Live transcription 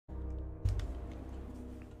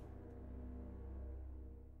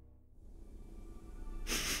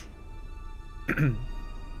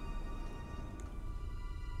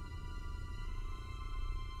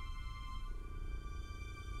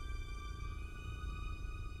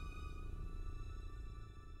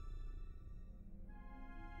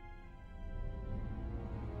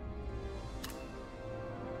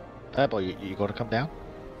Fat boy, you gonna come down?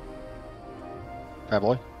 Fat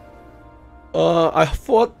boy? I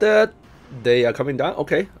thought that they are coming down.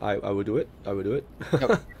 Okay, I will do it. I will do it.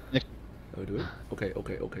 Yep. I will do it. Okay.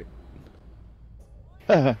 Okay.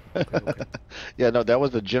 Yeah, no, that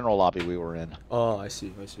was the general lobby we were in. Oh, I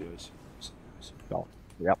see. Oh,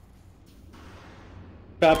 yep.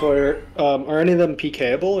 Fat boy, are any of them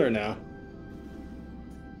PKable or no?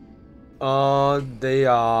 They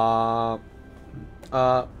are.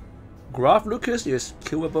 Graf Lucas is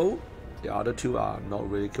killable. The other two are not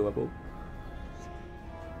really killable.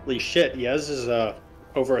 Holy shit, Yez is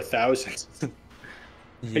over 1,000.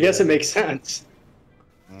 Yeah. I guess it makes sense.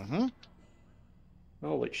 Mm-hmm.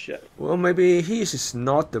 Holy shit. Well, maybe he is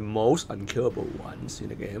not the most unkillable ones in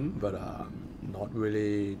the game, but not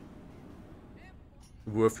really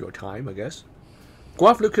worth your time, I guess.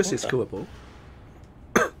 Graf Lucas is killable.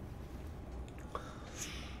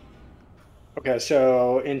 Okay,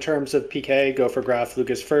 so in terms of PK, go for Graf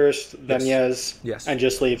Lucas first, then Yez, Yes. and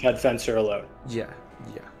just leave Head Fencer alone. Yeah.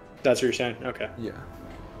 That's what you're saying? Okay. Yeah.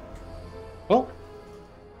 Well,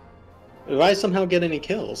 if I somehow get any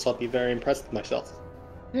kills, I'll be very impressed with myself.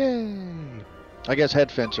 Yay! I guess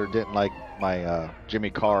Head Fencer didn't like my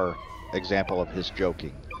Jimmy Carr example of his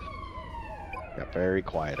joking. Got very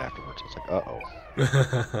quiet afterwards. It's like,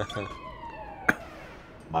 uh-oh.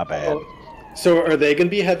 My bad. So are they going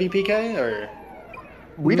to be heavy PK, or?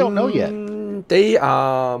 We don't know yet. They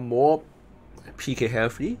are more PK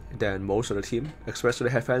healthy than most of the team, especially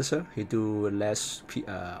Head Fencer. He do less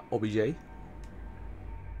OBJ.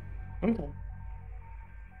 Okay.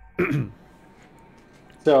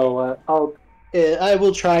 So I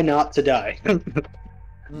will try not to die.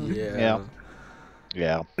 Yeah.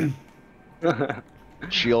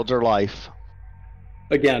 Shields are life.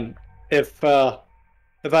 Again, if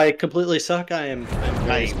I completely suck, I ain't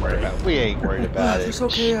worried about it. We ain't worried about it. It's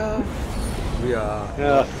okay. We are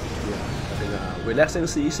having a relaxing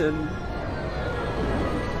season.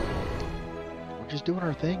 We're just doing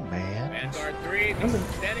our thing, man. Vanguard 3,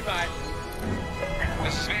 standing by.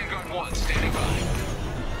 This is Vanguard 1, standing by.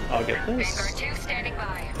 I'll get this. Vanguard 2, standing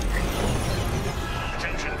by.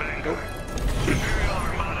 Attention, Vanguard. Imperial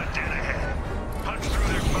Armada dead ahead. Punch through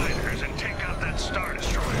their fighters and take out that Star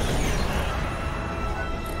Destroyer.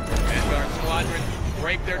 Vanguard Squadron,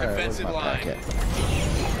 break their defensive line.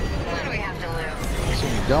 What do we have to lose? So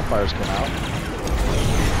many dumpfires come out.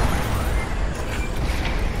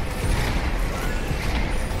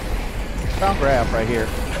 Found Graf right here.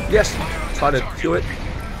 Yes, try to kill it.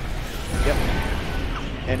 Yep.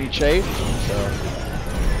 And he chafed, so.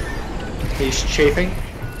 He's chafing?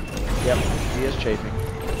 Yep, he is chafing.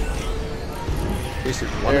 This is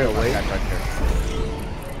running away. Right there.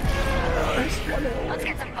 Let's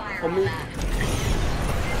get some fire on that.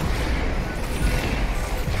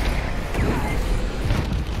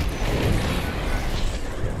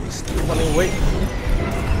 He's still running away.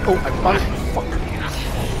 Oh, I found it. Fuck.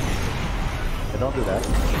 Yeah, don't do that.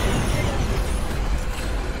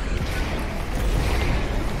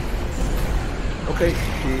 Okay,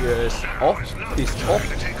 he is off. He's off.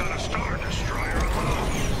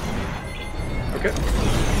 Okay.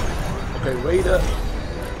 Okay, Raider.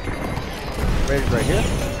 Raider's right here.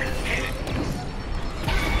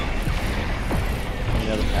 Any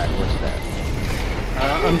other pack? Where's that?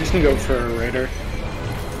 I'm just gonna go for a Raider.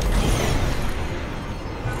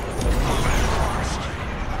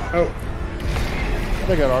 Oh.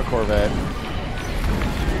 They got our Corvette.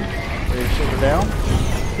 Ready to shoot her down?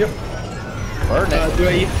 Yep. Burn it.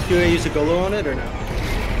 Do I use a Golo on it or no?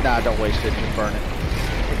 Nah, don't waste it. Just burn it.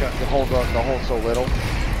 Okay. The hole's so little.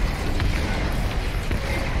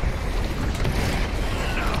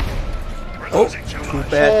 Oh, too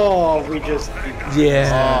bad. Oh, we just... Yeah.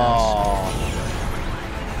 Oh.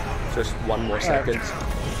 Just one more second.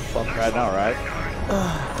 Fuck. Right now, right?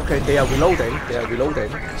 Okay, they are reloading. Yeah.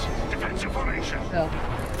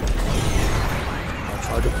 I'll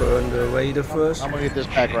try to burn the Raider first. I'm gonna get this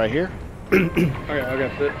pack right here. Okay, I'll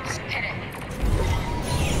get this.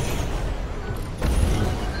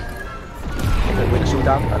 Okay, with the shoot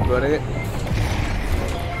down, I'm burning it.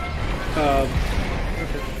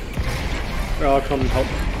 Okay. I'll come help.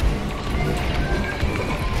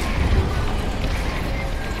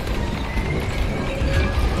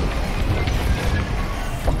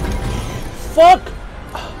 Fuck!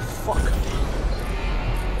 Fuck.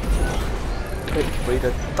 Okay,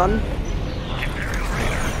 Raider done.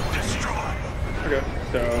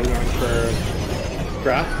 So going for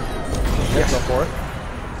Graph. Yes, go for it.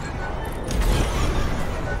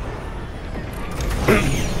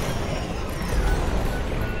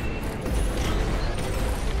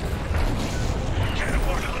 Can't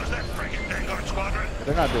afford to lose that friggin' Vanguard squadron.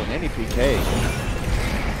 They're not doing any PK.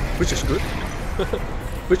 Which is good.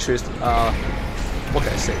 Which is, what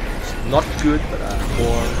can I say? It's not good, but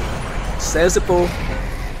more sensible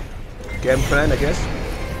game plan, I guess.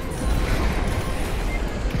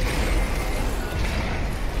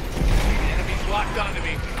 Enemy's locked onto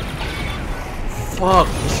me. Fuck,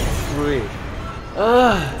 it's free.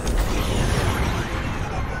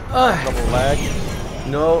 Double lag.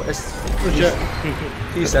 No, it's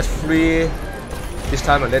he's at 3. This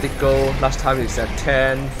time I let it go. Last time it's at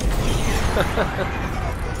 10.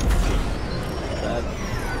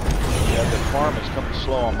 Yeah, the farm is coming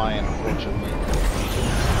slow on my end, unfortunately.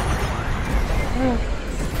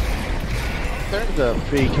 There's the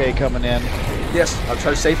PK coming in. Yes, I'll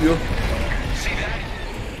try to save you. See that?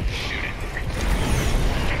 Shoot it.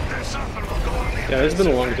 Keep this up and we'll go on the Yeah, it's been a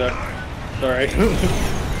long day. Sorry.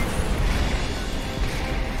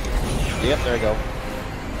 Yep, there you go.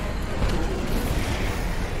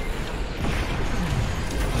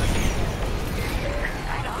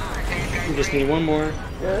 We just need one more.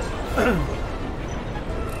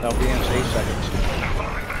 That'll be in 8 seconds.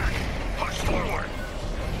 falling back. Push forward.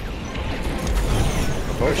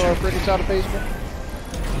 Both our frigates out of basement?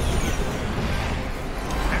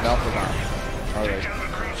 No, they're not. Are they? Take out the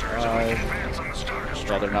cruisers and we can advance on the Star Yeah,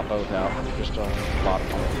 Destroyer. they're not both out. They're just on the bottom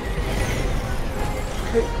one.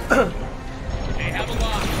 Hey, have a look.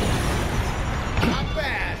 Not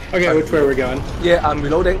bad. Okay, which way are we going? Yeah, I'm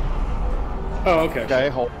reloading. Oh, okay. Okay,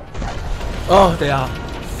 hold. Oh, they are.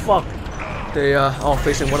 Fuck. They are all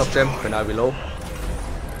facing one of them when I reload.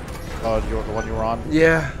 Oh, you're the one you were on?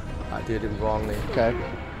 Yeah, I did it wrongly. Okay.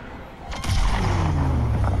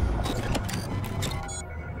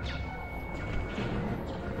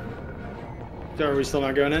 So are we still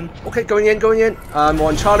not going in? Okay, going in, going in. I'm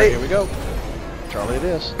on Charlie. Here we go. Charlie it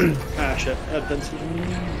is. Ah, shit.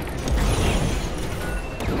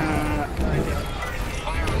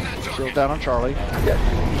 Shield down on Charlie. Yeah.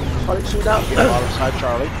 Charlie, shoot out. Get bottom side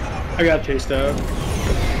Charlie. I got chased out.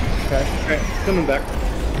 Okay. Okay, coming back.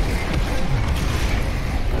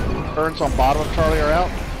 Burns on bottom of Charlie are out.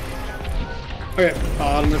 Okay,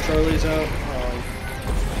 bottom of Charlie's out.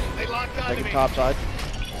 They locked onto Taking me. top side.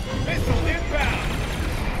 Missile inbound.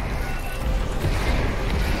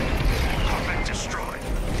 Corvette destroyed.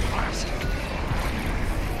 Blast.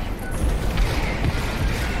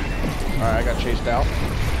 Alright, I got chased out.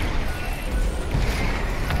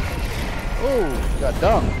 Oh, got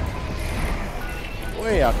dung.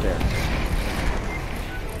 Way out there.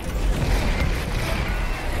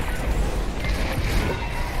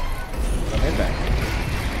 I'm in back.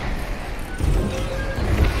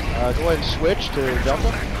 Go ahead and switch to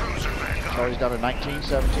Delta. Charlie's down to 19,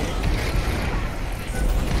 17.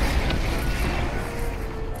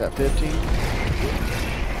 Got 15.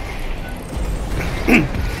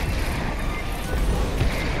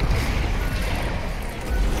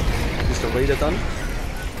 Is the raider done?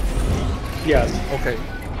 Yes. Okay.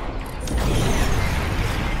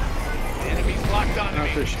 Enemy's locked onto Not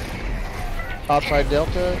me. for sure. Outside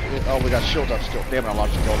Delta. Oh, we got shield up still. Damn it, I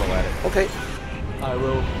launched a Dolo at it. Okay. I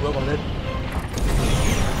will work on it.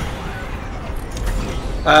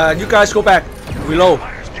 You guys go back. Reload.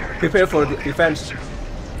 Prepare for the defense.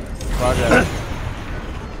 Roger that.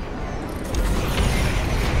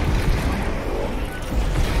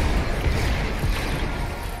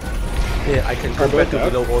 Yeah, I can go Are back to both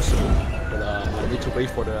out? reload also. But I need to wait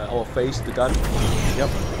for our phase to done. Yep.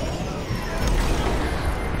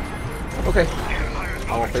 Okay.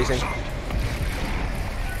 Our facing.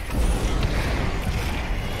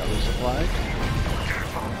 Got resupply.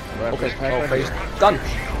 Okay, our phase done.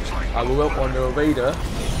 I will work on the raider.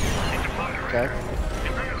 Okay.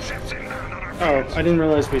 Oh, I didn't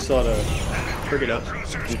realize we still had a frigate up.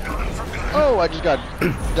 Oh, I just got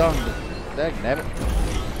dunged. Dag nabbit.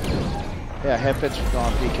 Yeah, head fence was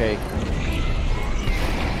gone PK.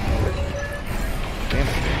 Damn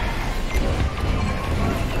it.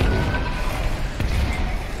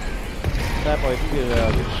 That boy, if you could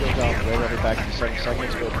get the shield down the radar, back in 7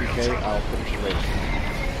 seconds, go PK, I'll finish the race.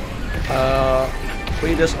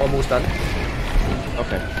 Raider's almost done.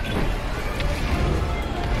 Okay.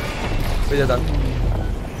 Raider done.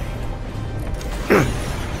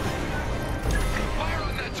 Fire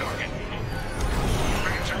on that target.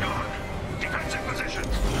 Frigates are gone. Defensive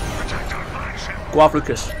positions. Protect our flagship. Guav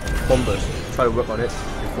Lucas, bombers. Try to work on it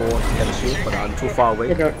before he had a shield, but I'm too far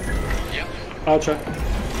away. Okay. Yep. I'll try.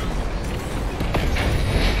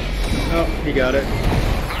 Oh, he got it.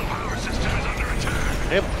 Our power system is under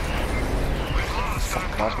attack. Yep. We've lost our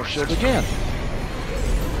Lost power my shield system. again.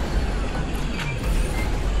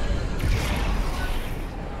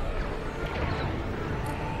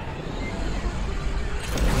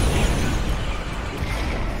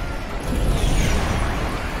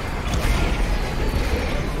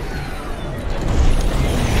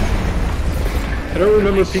 I don't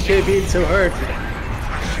remember PK being so hard.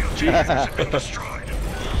 Shields have been destroyed.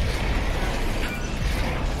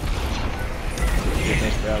 Get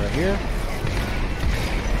this out of here.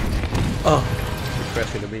 Oh, he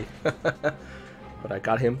crashed into me. But I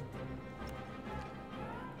got him.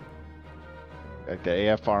 Got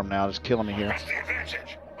the AF farm now, just killing me here. That's the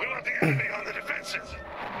advantage. We want the enemy on the defensive.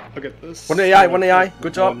 Look at this. One AI, one AI.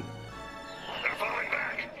 Good job. They're falling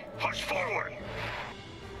back. Push forward.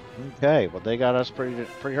 Okay, well they got us pretty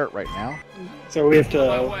hurt right now. So we have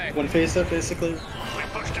to one face up basically. We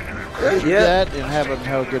pushed into their Yeah. That and have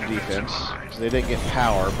a good defense. So they didn't get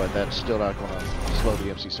power, but that's still not going to slow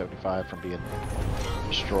the MC-75 from being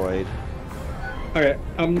destroyed. Okay,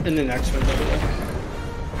 I'm in the next one. By the way.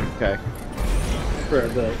 Okay, For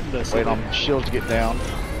the wait on shields to get down.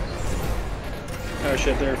 Oh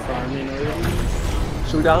shit, they're farming already.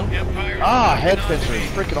 Shoot down. Empire. Ah, head fencer is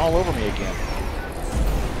freaking all over me again.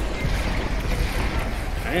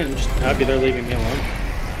 I am just happy they're leaving me alone.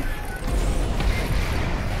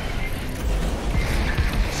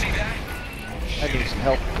 See that? I need some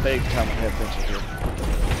help big time with head fencer here.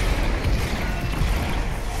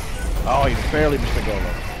 Oh, you barely missed the goal.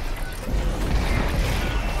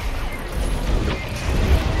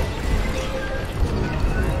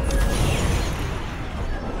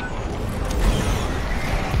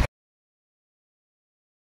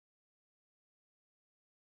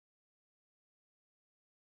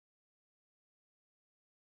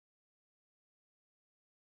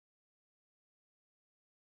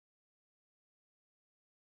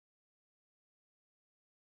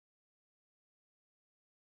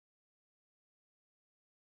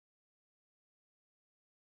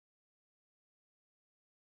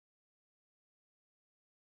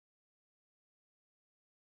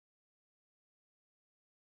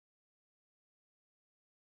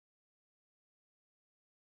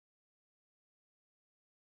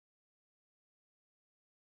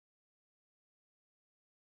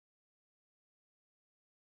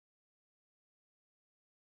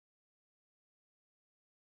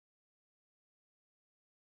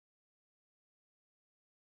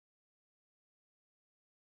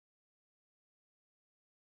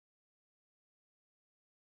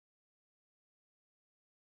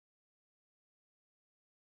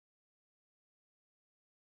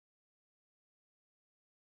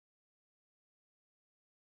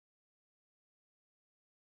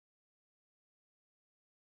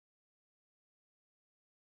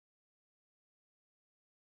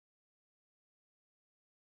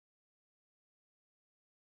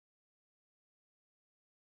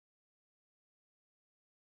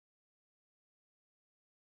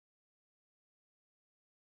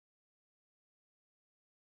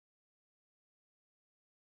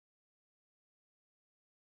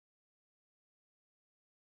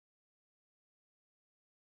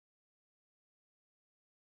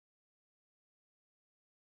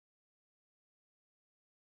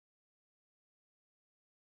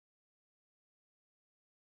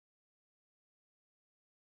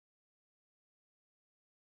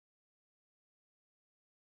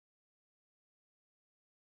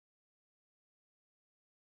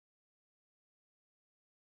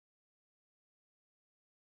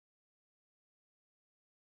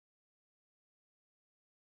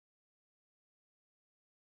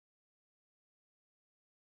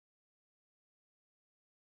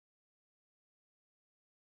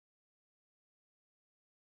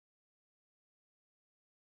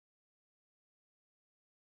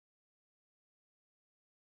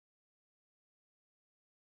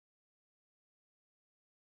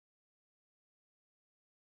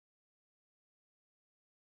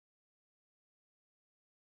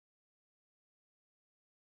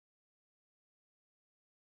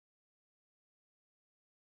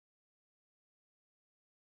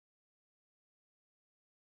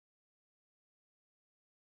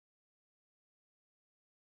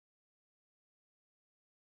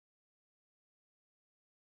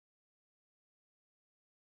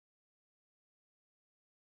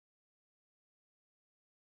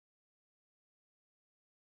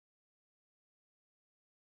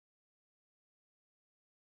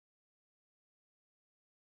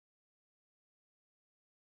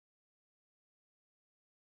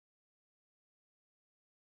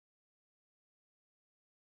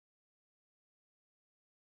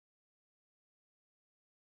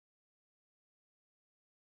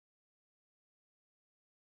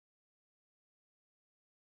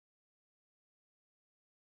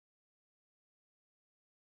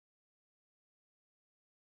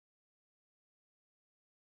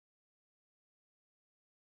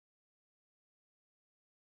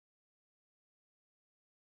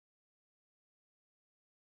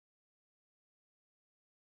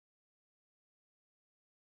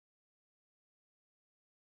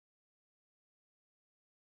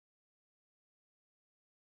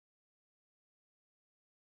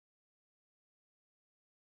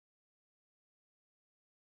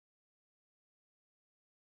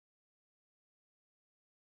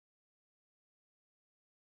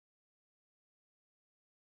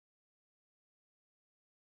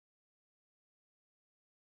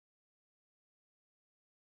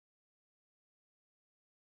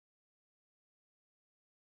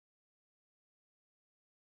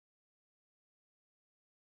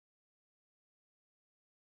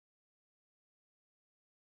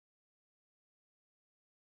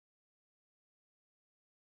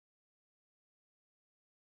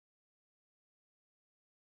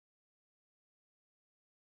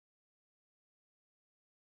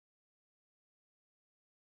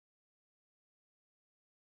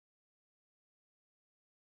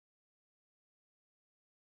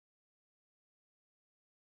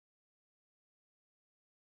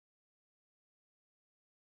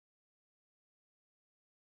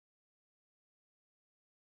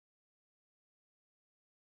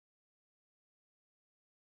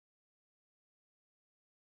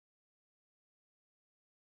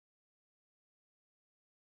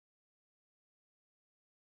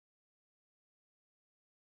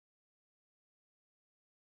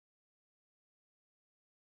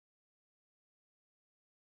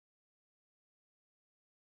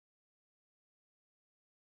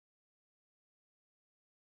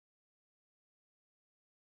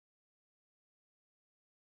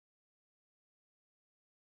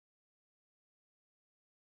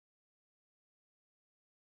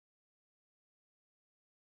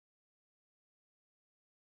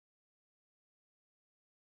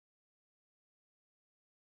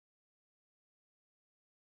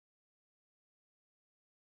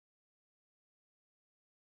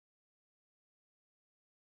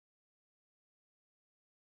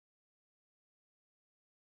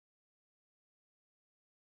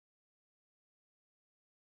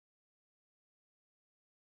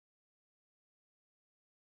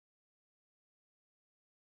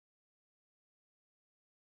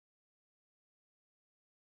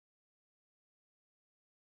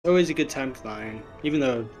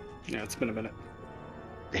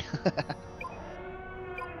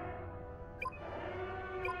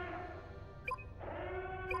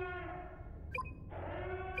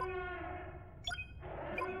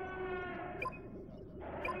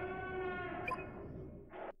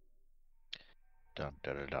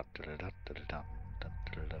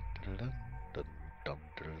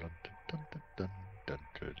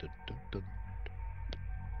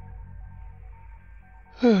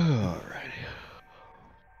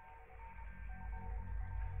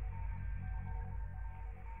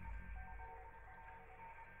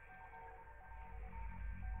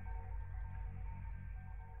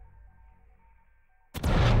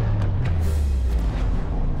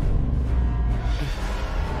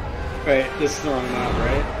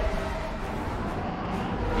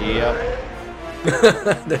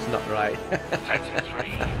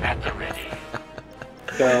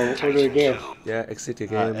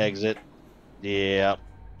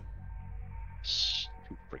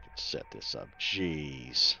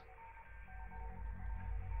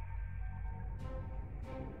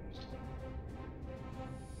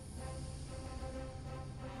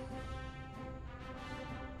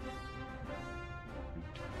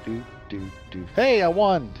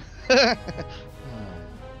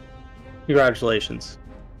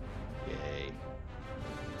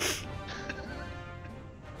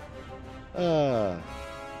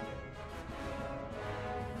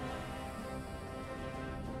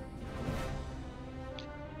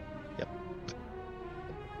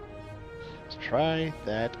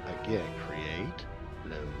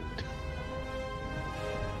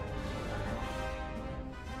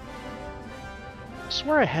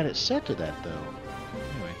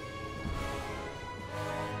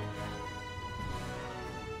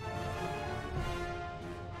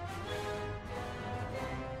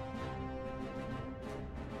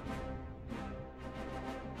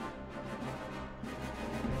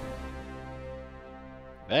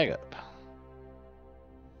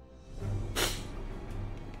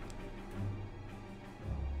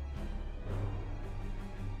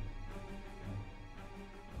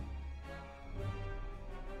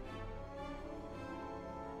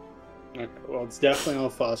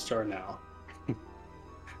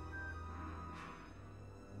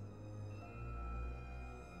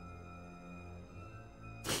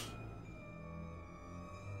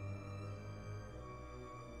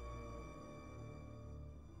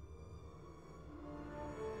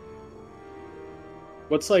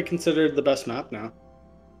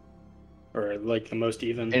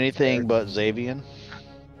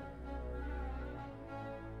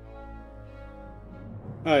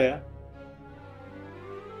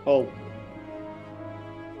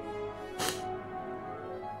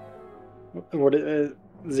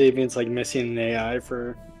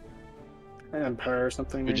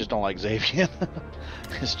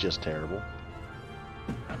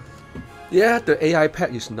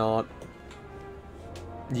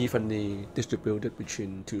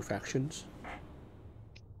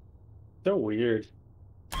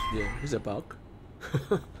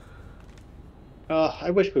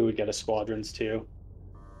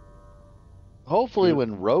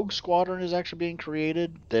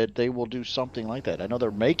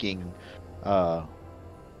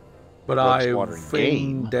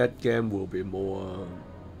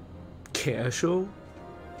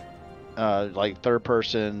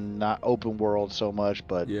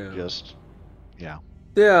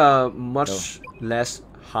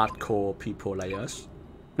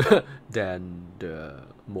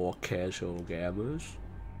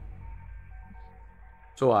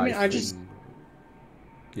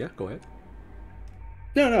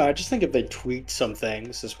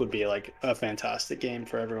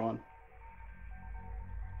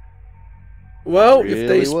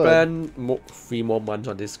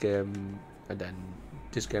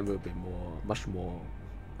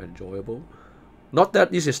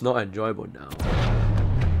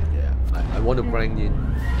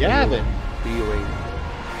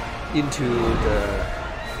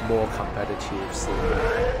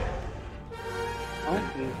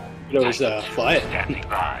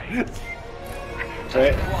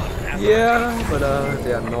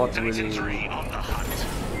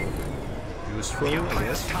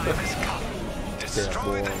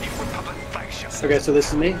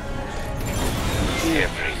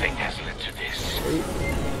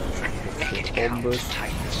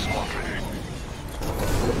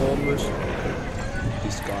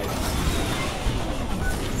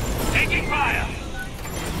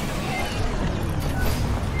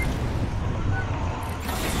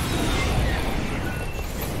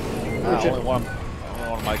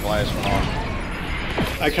 when my glass went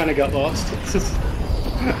off. I kind of got lost. Stop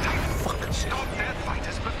their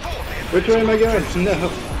fighters before they Which way am I going?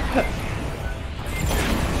 No.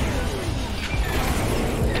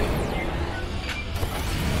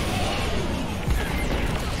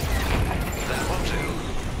 That will do.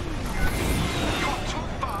 You're too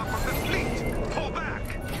far from the fleet. Pull back.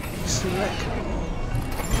 Select.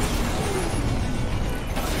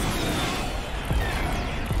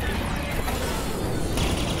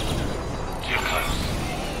 Too close.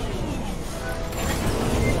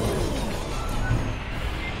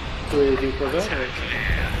 Do we do Corvette?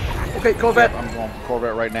 Okay, Corvette. I'm going for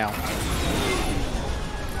Corvette right now.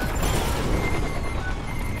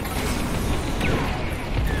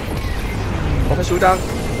 Corvette shoot down.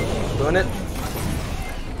 Burn it.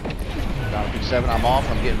 Down to P7. I'm off.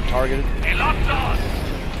 I'm getting targeted. They locked on.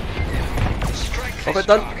 Strike this Corvette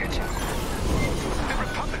done. target. The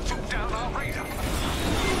Republic took down our radar.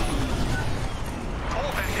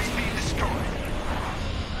 Corvette is being destroyed.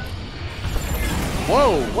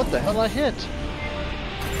 Whoa! What the hell I hit?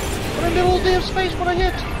 What in the middle of damn space when I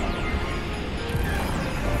hit?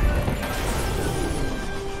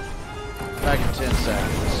 Back in 10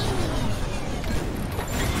 seconds.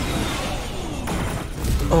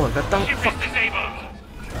 Oh, I got down. Ship is disabled.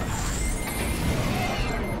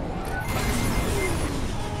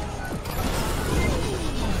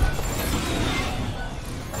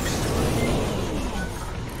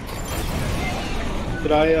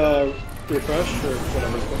 Did I refresh or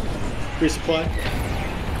whatever? Resupply?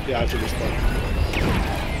 Yeah, I should resupply.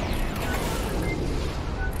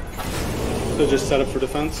 So just set up for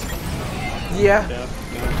defense? Yeah. Yeah.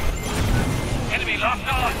 No. Enemy locked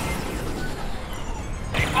on.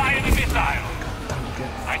 They fired a missile.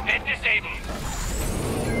 I've been disabled.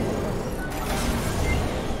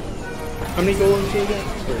 How many go into again?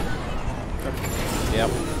 3. Okay. Yep.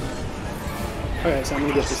 Alright, so I'm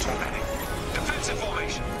gonna get this time. Defensive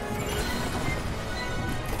formation.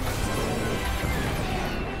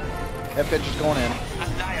 F-Edge is going in.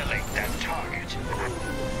 Annihilate that target.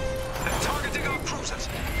 They're targeting our cruisers.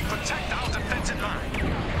 Protect our defensive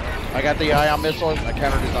line. I got the ion missile. I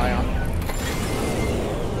countered his ion.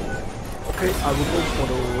 Okay, I will go for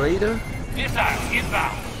the Raider. Missile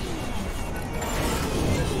inbound.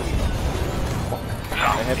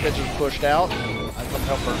 The F-Edge is pushed out. I come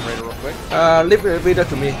help Burn Raider real quick. Leave the Raider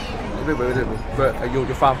to me. Leave the Raider to me. But you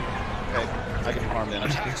farm. Okay. I can farm then.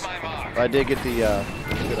 Attack my mark. I did get the,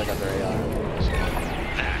 it's good I got their AI.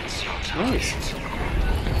 That's your target. Nice.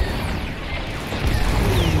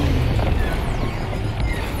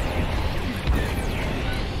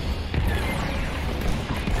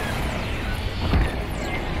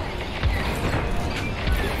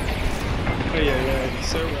 Oh yeah,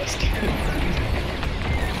 so risky.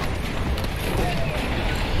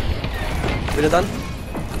 Raider done.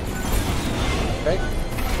 Okay.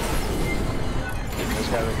 This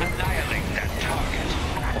guy right here. Annihilate that target.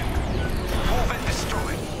 Corvette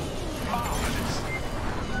destroyed. Marvelous.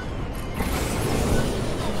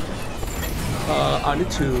 I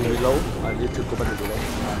need to reload. I need to go back to reload.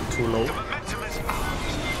 I'm too low. The momentum is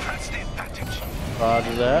ours. Press the advantage.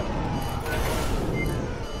 Roger that.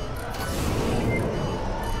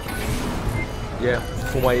 Yeah,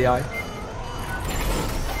 for my AI.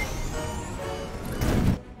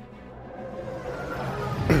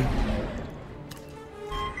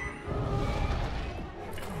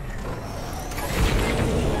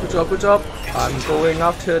 Good job, good job. I'm going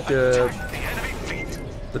after The enemy fleet.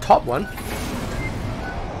 the top one.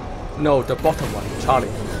 No, the bottom one, Charlie.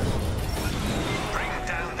 Bring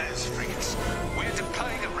down those frigates. We're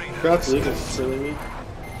deploying a radar. Perhaps Lucas is really weak.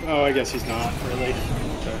 Oh, I guess he's not really.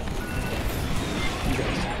 Okay.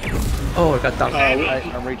 Oh, I got down.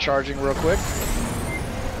 I'm recharging real quick.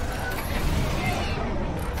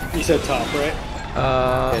 You said top, right?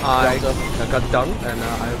 I got done and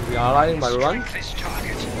I realign my run. Strike this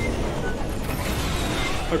target.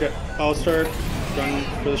 Okay, I'll start running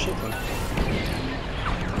for the ship then.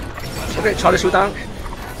 Okay, Charlie shoot down.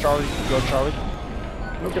 Charlie, go Charlie.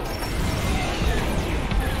 Okay.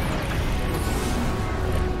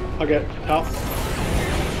 I'll get top.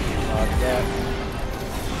 Yeah.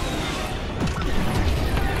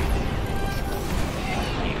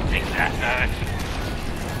 You think that hurts?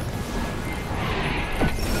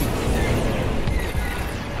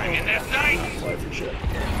 Bring in their sights. Fly for ship.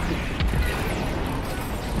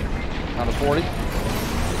 On to 40.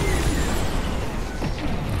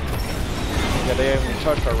 Yeah, they haven't even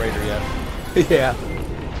touched our Raider yet. Yeah.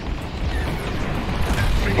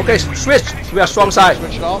 Okay, switch. We are strong side.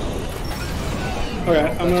 Switch it off. Okay,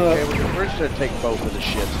 I'm Okay, gonna. we're just gonna take both of the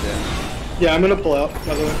ships then. Yeah, I'm gonna pull out,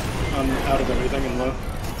 by the way. I'm out of everything and low.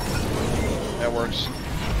 That works.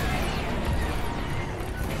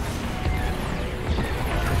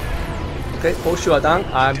 Okay, both you are down.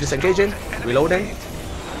 I'm disengaging, reloading.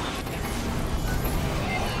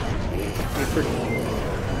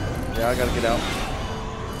 Yeah, I gotta get out.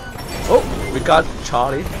 Oh, we got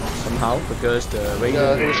Charlie somehow because the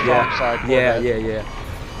radio. It was strong side. Yeah, yeah, yeah.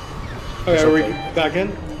 Okay, It's are we okay. back in?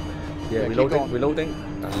 Yeah, keep reloading, going. reloading.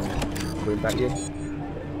 Going back in.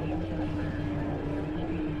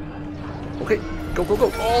 Okay, go, go,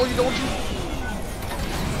 go. Oh, you don't you?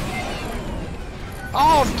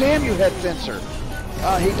 Oh, damn you, head fencer.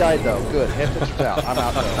 He died though. Good. Head fencer's out. I'm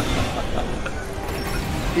out though.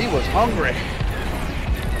 He was hungry.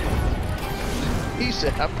 He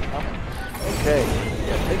said, I'm coming. Okay.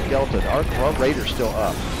 Yeah, big delta. Our Raider's still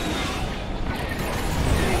up.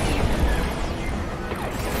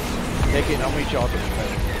 Take it. I'll meet y'all.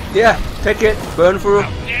 Yeah, take it. Burn through.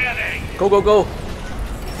 How dare they? Go, go, go.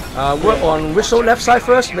 Work on whistle left side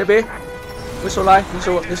first, maybe. Whistle right,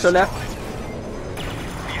 whistle left.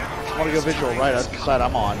 I want to go visual right. That's the side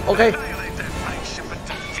I'm on. Okay. Annihilate their flagship and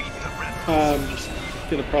defeat the rebels. I'm just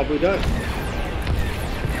gonna probably die.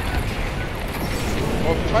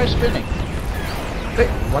 Well, try spinning. Okay,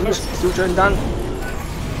 one is still turn done.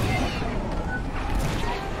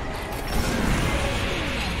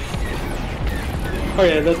 Oh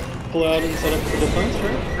yeah, let's pull out and set up for defense,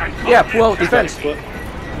 right? Yeah, pull out defense. Split.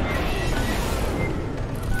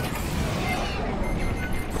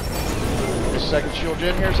 Second shield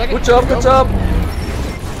gen here. Second. Good job, good job.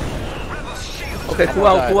 Rebels' shields. Okay, pull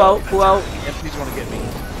out, pull out, pull out. MP's want to get me.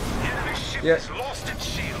 The enemy ship Yeah. has lost its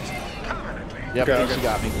shields permanently. Yep, Okay, PC okay.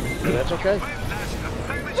 got me. That's okay.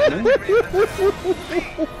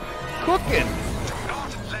 Cooking. Do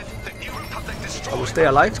not let the New Republic destroy I will stay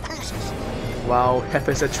alive. cruisers. Wow,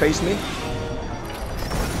 happens to chase me.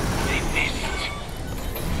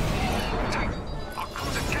 Our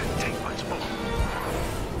cruiser can't take much more.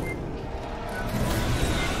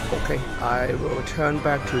 Okay, I will turn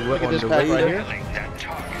back to work Look at on this the pack right radar. here. Annihilate that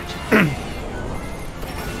target.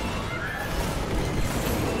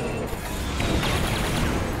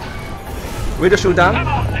 Radar shoot down. Come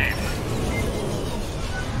on then.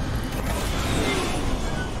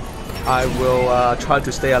 I will try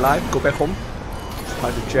to stay alive. Go back home.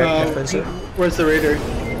 Try to jack defensive. Where's the raider?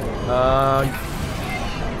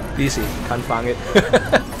 Busy. Can't find it.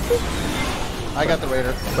 I got the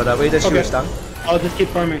Raider. But radar shoot is down. I'll just keep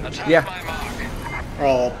farming. Yeah.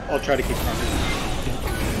 Or I'll try to keep farming.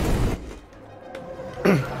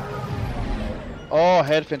 Oh,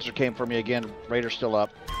 head fencer came for me again. Raider's still up.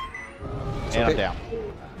 And I'm okay. down.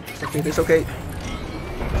 It's okay, it's okay.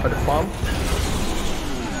 Try to farm.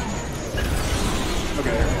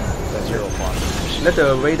 Okay. That's zero farm. Let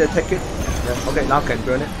the radar take it. Yeah. Okay, now can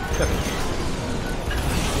burn it.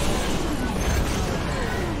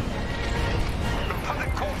 Republic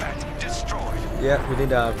Corvette destroyed. Yeah, we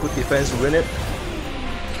need a good defense to win it.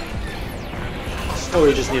 Oh,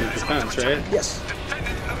 we just needed defense, right? Yes. Defend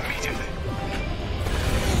it immediately.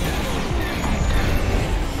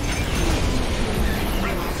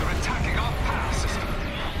 Rebels are attacking our power system.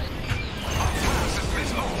 Our power system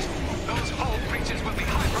is lost. Those hull breaches will be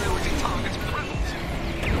high priority targets for the rebels.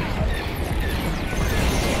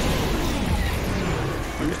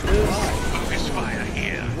 Focus fire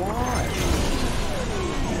here. Why?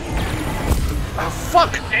 Oh,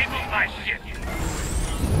 fuck! Disable my ship.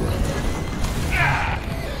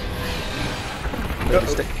 Made a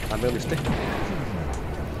mistake. I made a mistake.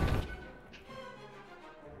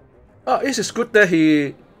 Oh, this is good that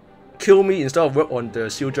he killed me instead of work on the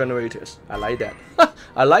seal generators. I like that.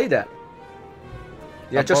 I like that.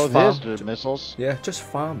 Yeah, just farm. His missiles. Yeah, just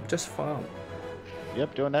farm. Just farm.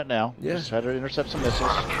 Yep, doing that now. Yeah. Just had to intercept some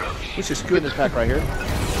missiles. Which is Get good. in this pack right here.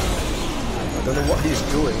 I don't know what he's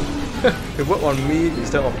doing. He worked on me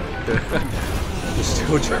instead of the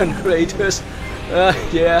steel generators.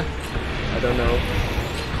 Yeah, I don't know.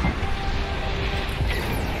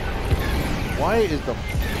 Why is the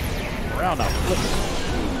round not flipping?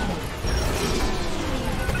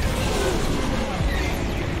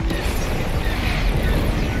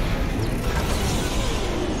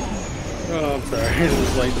 Oh, I'm sorry. This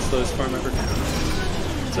is like the slowest farm ever.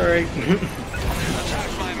 Sorry. Attack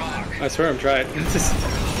my mark. I swear I'm trying. It's just...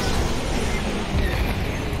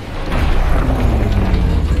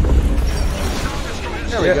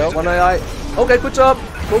 There we Yeah, go. one eye. Okay, good job.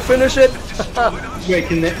 We'll finish it. Wait,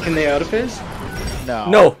 can they out of phase? No.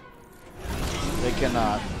 No. They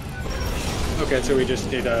cannot. Okay, so we just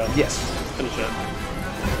need to Yes. finish it.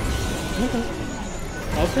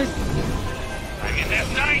 I'll take. Bring in that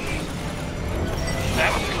night. That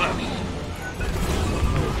was close.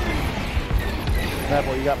 Bad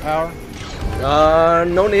boy, you got power?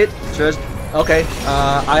 No need. Just okay.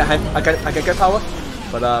 I can get power,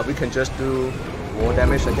 but we can just do more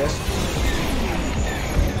damage, I guess.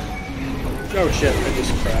 Oh shit, I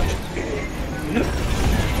just crashed.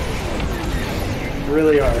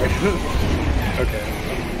 Really hard. Okay.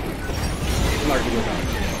 I'm not gonna go back.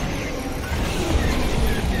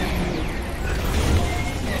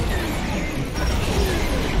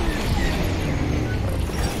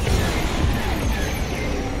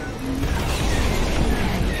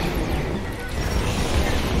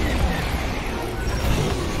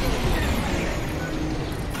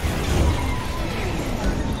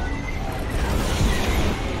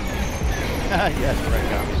 Yes, right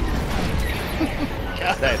now.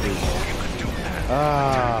 God, that dude.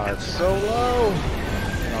 Ah, it's so low.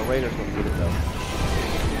 No, Raider's gonna get it though.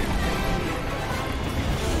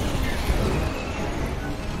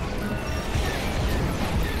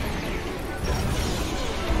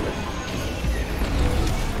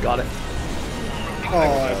 Got it.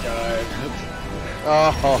 Oh, I died.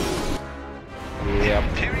 Oh. The Yep.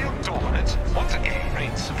 Imperial dominance once again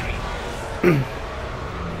reigns supreme.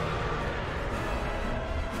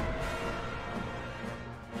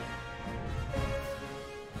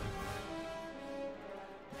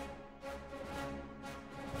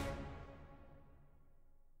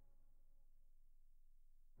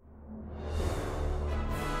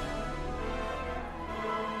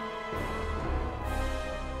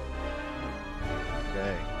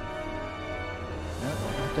 Okay. Yep,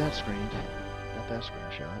 got that screen. Got that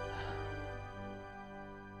screenshot.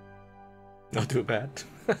 Not too bad.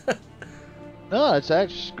 No, it's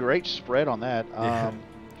actually great spread on that. Yeah.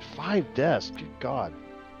 5 deaths. Good God.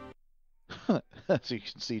 As you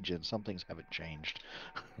can see, Jen, some things haven't changed.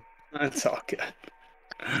 That's all good.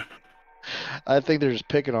 I think they're just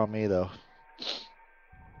picking on me, though.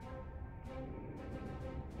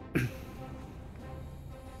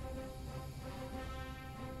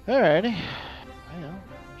 Alrighty. Well,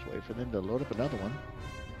 just wait for them to load up another one.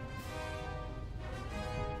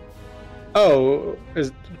 Oh,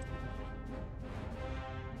 isn't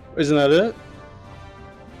that it?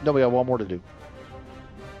 No, we got one more to do.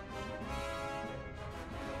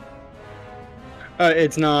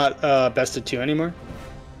 It's not best of 2 anymore.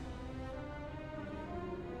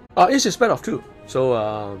 It's a spread of 2.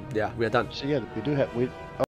 So yeah, we are done. So yeah, we do have